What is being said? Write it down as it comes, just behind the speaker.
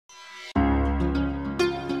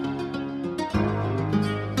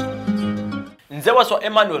nze Waswa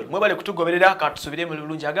Emmanuel mwebale kutugoberera katusubire mu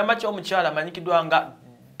bulungi agamba kyo omukyala amanyikidwa nga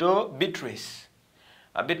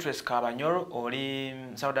Beatrice Kabanyoro oli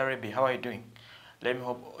Saudi Arabia. How are you doing? Let me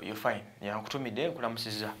hope you're fine. Ya kutumide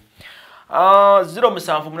kulamusiza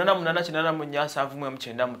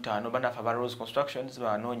 0788887975 bana fa Rose Constructions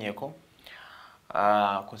banonyeko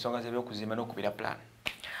ku nsonga zebyo kuzima n'okubira plan.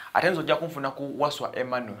 Atenzo ojja kunfuna ku Waswa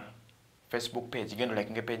Emmanuel Facebook page gendo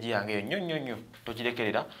like nge page yange nyonyonyo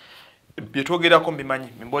tokirekerera byetwogerako mbimanyi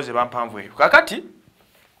mimboze bampanvu eyo. Kakati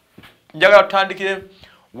njagala tutandikire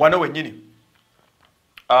wano wennyini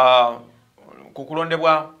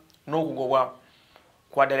kukulondebwa n'okugobwa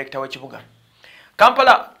kwa director w'ekibuga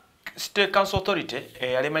Kampala State Council Authority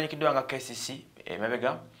yalemanyikidwa nga KCC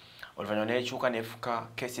mabega oluvanyuma n'ekyuka n'efuka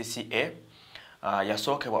KCCA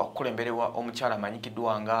yasookebwa okukulemberwa omukyala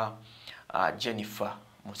amanyikidwa nga Jennifer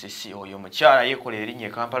Musisi. Oyo omukyala yeekolera erinnya e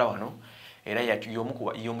Kampala wano era yo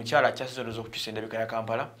mukyala kyasizoloza okukyusa endabika ya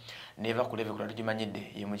Kampala neva ku level kulatu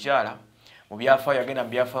gimanyidde. Ye mukyala mu byafaayo yagenda mu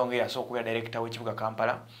byafaayo nga yasooka okubeera director w'ekibuga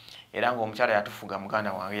Kampala era nga omukyala yatufuga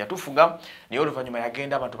muganda wange yatufuga naye oluvannyuma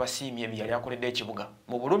yagenda abantu basiimye bye yali akoledde ekibuga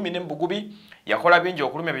mu bulumi ne mu bugubi yakola bingi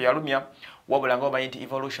okulumya bye yalumya wabula nga omanyi nti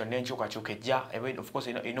evolution n'enkyukakyuka ejja of course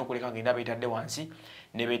erina okuleka ngenda beetadde wansi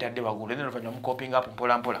ne beetadde waggulu era oluvannyuma mu coping up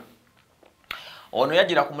mpola mpola. Ono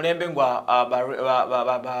yajira ku mulembe ngwa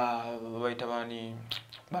bayita bani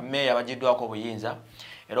bameya bajiddwako obuyinza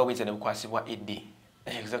era obuyinza ne bukwasibwa ED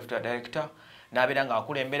executive director n'abeera nga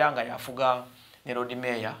akulembera nga yafuga ne road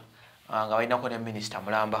mayor nga balinako ne minister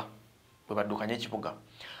Mulamba bwe baddukanya ekibuga.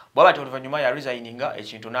 Bwaba oluvannyuma ya resigninga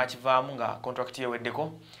ekintu n'akivaamu nga contract ye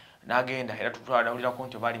weddeko n'agenda era tutwalawulirako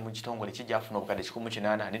nti bali mu kitongole kijja afuna obukadde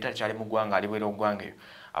 180 netakyali mu ggwanga aliwera oggwanga eyo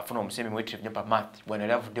afuna omusimbi mwetirivu nnyo pa month bwana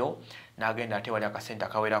yali avuddewo n'agenda ate wali akasente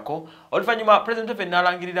akawerako. Oluvannyuma President Museveni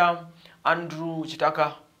n'alangirira Andrew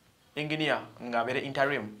Kitaka engineer ng'abeere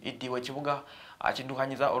interim ED w'ekibuga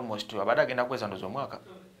akiddukanyiza almost abadde agenda kweza ndoza omwaka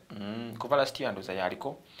kuva last year ndoza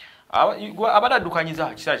yaliko abadde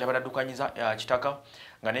addukanyiza kiseera kyabadde addukanyiza Kitaka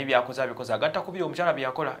nga naye byakoze abikoze agatta ku byo omukyala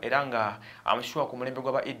byakola era nga amushyuwa ku mulembe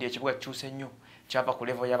gw'aba ED ekibuga kikyuse nnyo kyava ku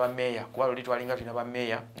level y'aba meya kuba luli twalinga tulina ba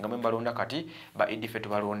meya nga mwe balonda kati ba ED fe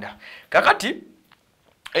tubalonda. Kakati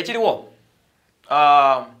ekiriwo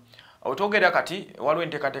otogera kati waliwo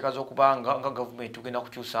enteekateeka z'okubanga nga gavumenti tugenda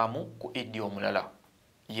kukyusaamu ku ED omulala.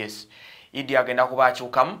 Yes, ED agenda kuba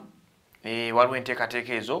akyukamu waliwo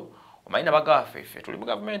enteekateeka ezo omanyi nabagaffe ffe tuli mu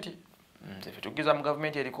gavumenti nze ffe tugiza mu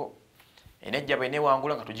gavumenti eriko enejja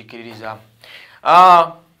bw'eneewangula nga tugikiririzaamu.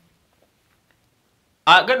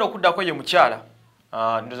 Agenda okuddako ye mukyala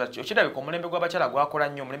ndoza okirabika omulembe gw'abakyala gwakola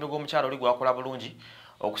nnyo omulembe gw'omukyala oli gwakola bulungi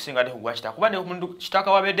okusinga ne ku gwa Kitaka kuba ne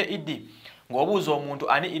Kitaka wabedde ED ng'obuuza omuntu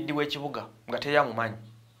ani ED w'ekibuga nga teyamumanyi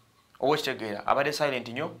oba okitegeera abadde silent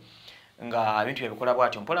nnyo nga ebintu ebikola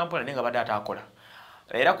bw'atyo mpola mpola naye nga badde ataakola.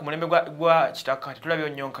 Era ku mulembe gwa Kitaka tetulabye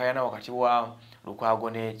nnyo nkayana wakati wa Lukwago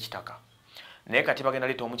ne Kitaka naye kati bagenda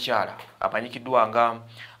leeta omukyala amanyikiddwa nga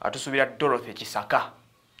atusuubira Dorothy Kisaka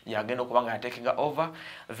yagenda okuba nga yatekinga over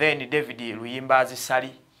then David Luyimbazi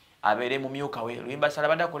Sali abeere mu myuka we. Luyimbazi Sali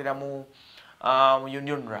abadde akolera mu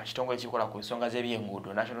UNRA kitongole ekikola ku nsonga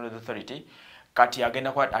z'ebyenguudo National Authority kati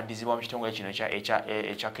agenda kuba addizibwa mu kitongole kino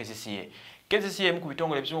ekya KCCA. KCCA emu ku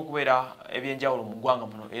bitongole ebisinga okubeera ebyenjawulo mu ggwanga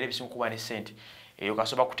muno era ebisinga okuba ne ssente eyo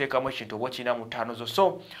kasoba kuteekamu ekintu oba okirina mu ttaano zo.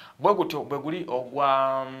 So bwe gutyo bwe guli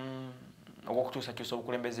ogw'okukyusakyusa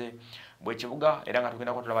obukulembeze bw'ekibuga era nga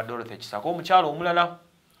tugenda ko tulaba Dorothy Kisaka omukyala omulala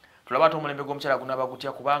tulaba ate omulembe gw'omukyala gunaaba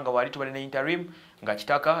gutya kubanga wali tubali ne interim nga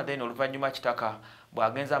Kitaka then oluvannyuma Kitaka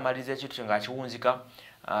bw'agenza amaliriza ekintu ng'akiwunzika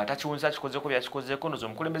takiwunzika kikozeko byakikozeko ndoza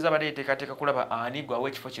omukulembeze abadde yeteekateeka kulaba ani gwawo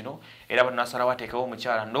ekifo kino era bano nasalawo ateekewo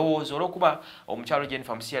omukyala ndowooza olw'okuba omukyala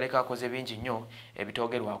Jennifer Musisi yaleka akoze bingi nnyo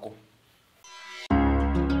ebitoogerwako.